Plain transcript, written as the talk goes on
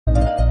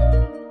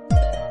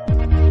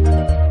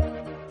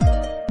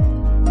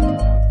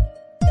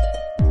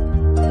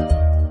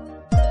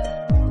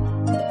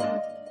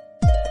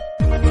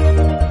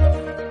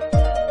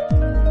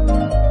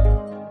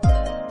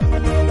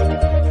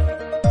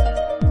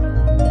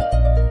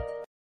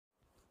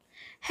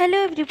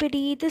Hello,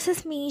 everybody. This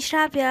is me,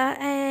 Shravya,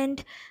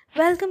 and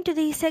welcome to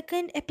the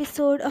second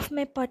episode of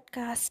my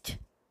podcast.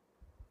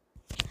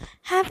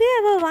 Have you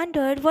ever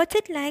wondered what's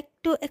it like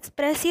to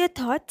express your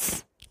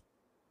thoughts?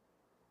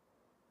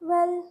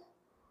 Well,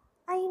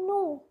 I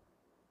know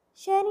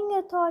sharing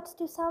your thoughts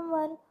to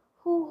someone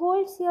who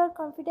holds your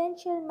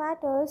confidential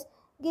matters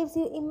gives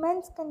you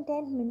immense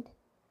contentment.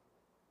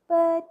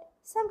 But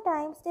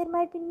sometimes there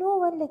might be no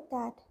one like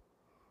that.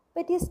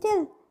 But you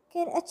still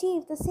can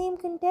achieve the same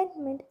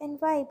contentment and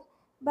vibe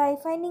by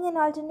finding an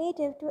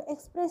alternative to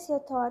express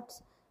your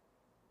thoughts.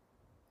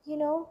 You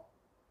know,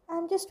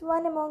 I'm just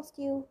one amongst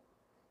you,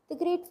 the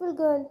grateful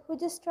girl who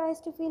just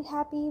tries to feel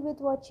happy with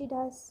what she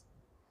does.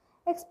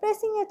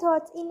 Expressing your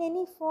thoughts in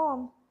any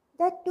form,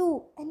 that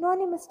too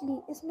anonymously,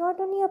 is not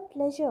only a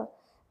pleasure,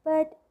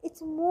 but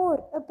it's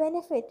more a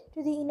benefit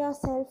to the inner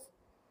self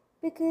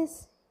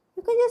because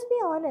you can just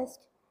be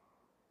honest.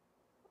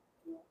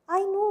 I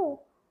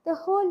know the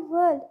whole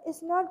world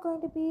is not going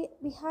to be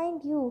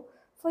behind you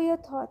for your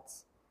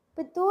thoughts,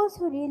 but those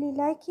who really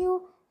like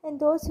you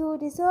and those who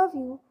deserve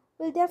you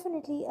will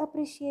definitely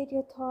appreciate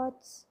your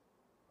thoughts.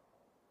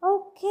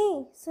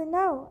 Okay, so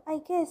now I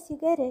guess you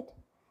get it.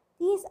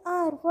 These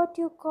are what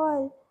you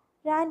call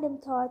random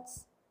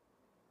thoughts.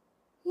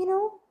 You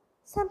know,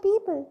 some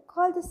people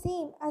call the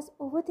same as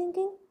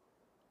overthinking,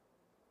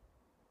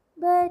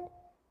 but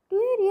do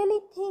you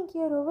really think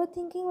you're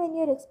overthinking when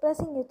you're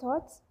expressing your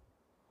thoughts?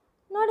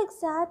 Not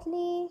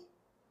exactly.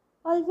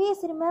 Always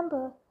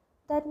remember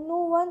that no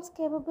one's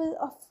capable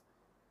of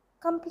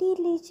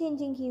completely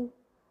changing you.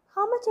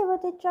 How much ever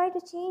they try to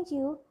change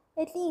you,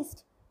 at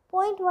least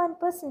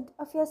 0.1%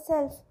 of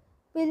yourself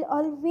will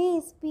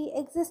always be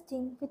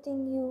existing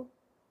within you.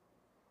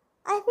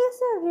 I feel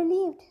so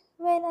relieved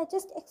when I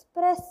just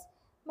express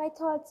my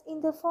thoughts in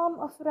the form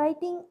of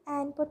writing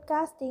and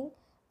podcasting,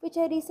 which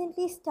I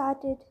recently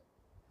started.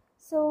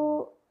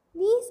 So,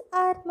 these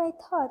are my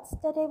thoughts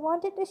that I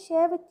wanted to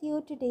share with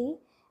you today.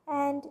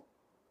 And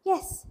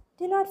yes,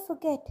 do not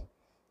forget,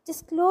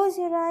 just close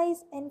your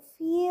eyes and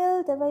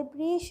feel the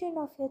vibration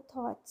of your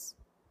thoughts.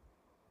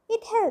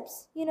 It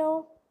helps,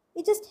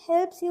 it just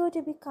helps you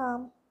to be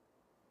calm.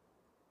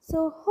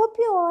 So, hope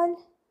you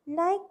all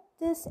like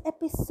this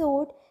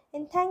episode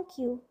and thank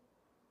you.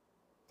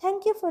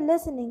 Thank you for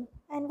listening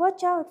and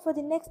watch out for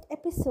the next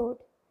episode.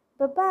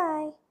 Bye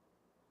bye.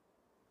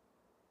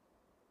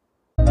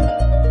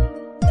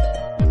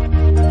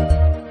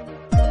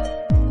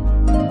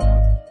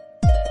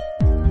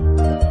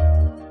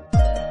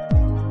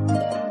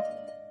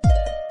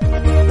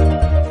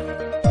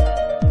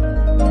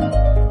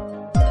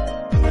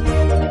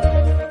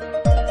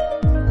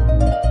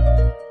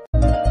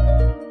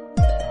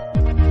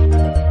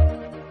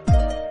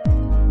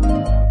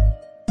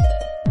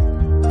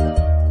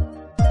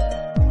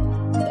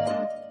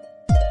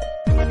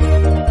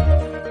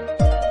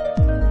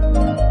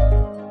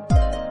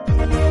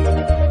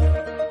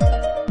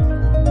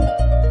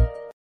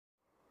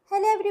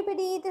 Hello,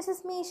 everybody. This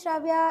is me,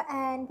 Shravya,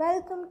 and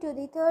welcome to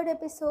the third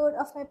episode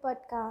of my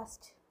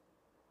podcast.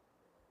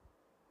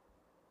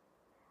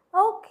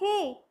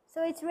 Okay,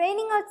 so it's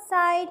raining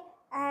outside,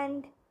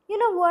 and you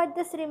know what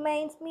this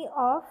reminds me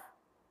of?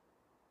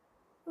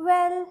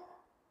 Well,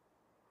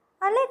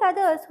 unlike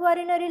others who are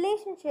in a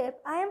relationship,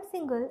 I am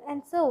single,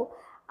 and so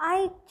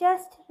I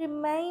just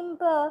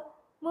remember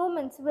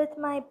moments with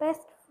my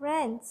best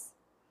friends.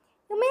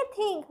 You may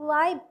think,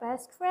 why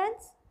best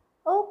friends?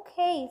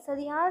 Okay, so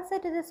the answer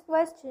to this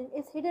question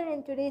is hidden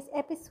in today's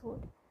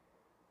episode.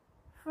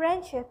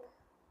 Friendship.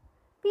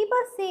 People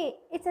say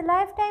it's a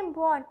lifetime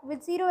bond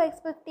with zero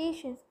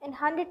expectations and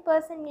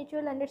 100%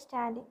 mutual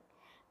understanding.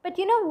 But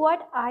you know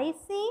what I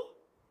say?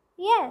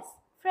 Yes,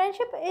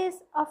 friendship is,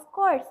 of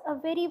course, a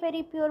very,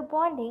 very pure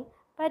bonding,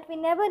 but we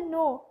never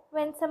know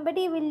when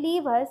somebody will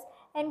leave us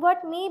and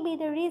what may be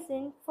the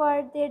reason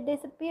for their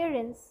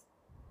disappearance.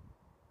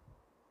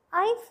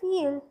 I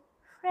feel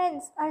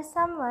friends are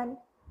someone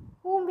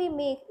whom we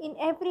make in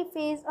every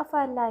phase of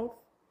our life.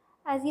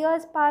 As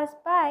years pass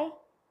by,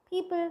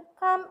 people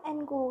come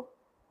and go,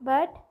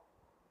 but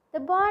the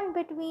bond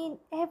between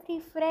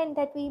every friend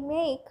that we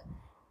make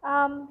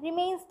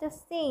remains the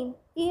same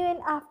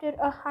even after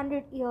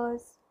 100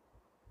 years.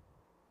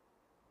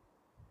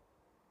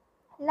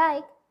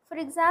 Like, for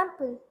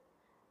example,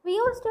 we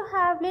used to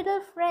have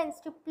little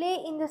friends to play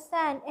in the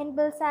sand and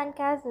build sand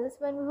castles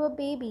when we were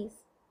babies.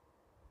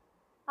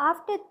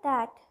 After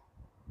that,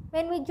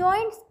 when we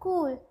joined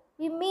school,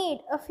 we made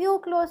a few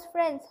close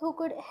friends who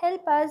could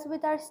help us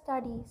with our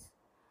studies.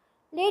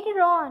 Later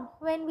on,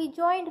 when we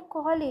joined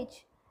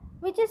college,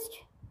 we just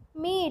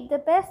made the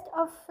best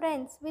of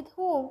friends with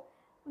whom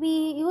we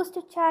used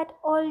to chat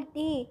all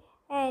day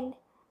and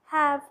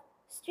have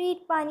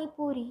street pani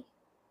puri.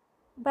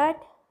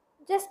 But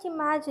just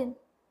imagine,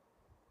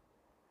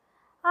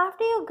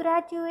 after you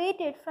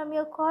graduated from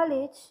your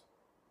college,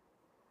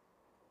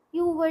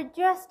 you were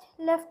just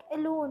left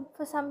alone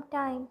for some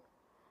time.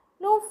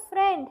 No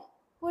friend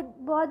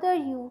would bother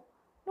you.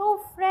 No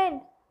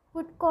friend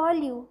would call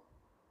you.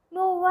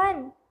 No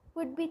one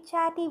would be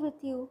chatty with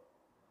you.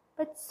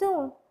 But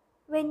soon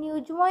When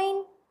you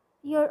join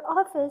your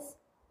office,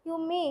 you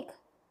make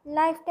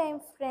lifetime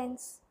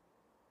friends.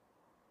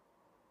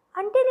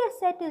 Until you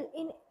settle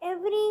in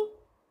every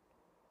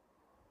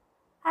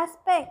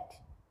aspect,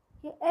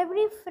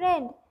 every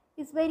friend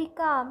is very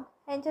calm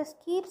and just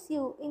keeps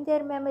you in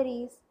their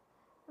memories.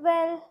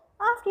 Well,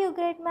 after you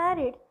get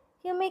married,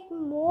 you make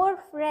more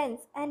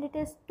friends and it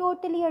is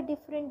totally a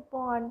different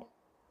bond.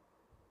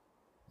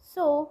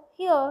 So,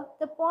 here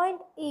the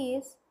point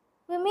is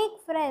we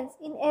make friends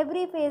in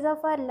every phase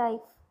of our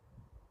life.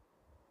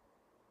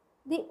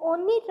 The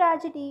only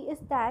tragedy is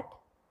that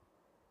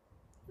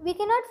we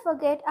cannot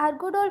forget our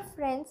good old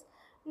friends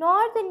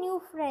nor the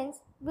new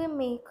friends we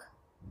make.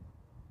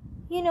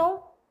 You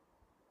know,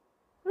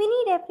 we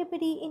need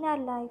everybody in our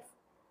life,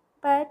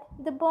 but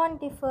the bond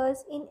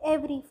differs in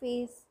every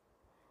phase.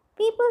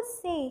 People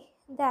say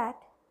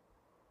that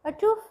a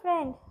true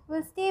friend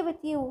will stay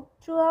with you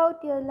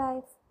throughout your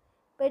life,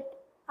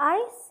 but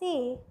I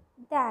say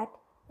that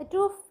a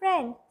true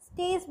friend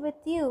stays with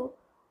you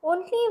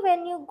only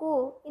when you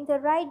go in the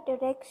right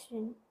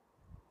direction.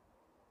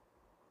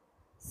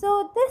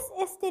 So, this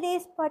is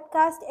today's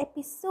podcast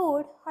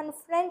episode on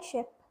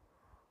friendship.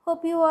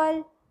 Hope you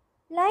all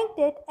liked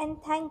it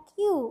and thank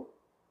you.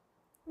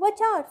 Watch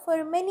out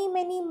for many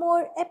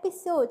more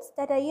episodes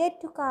that are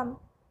yet to come.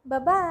 Bye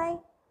bye.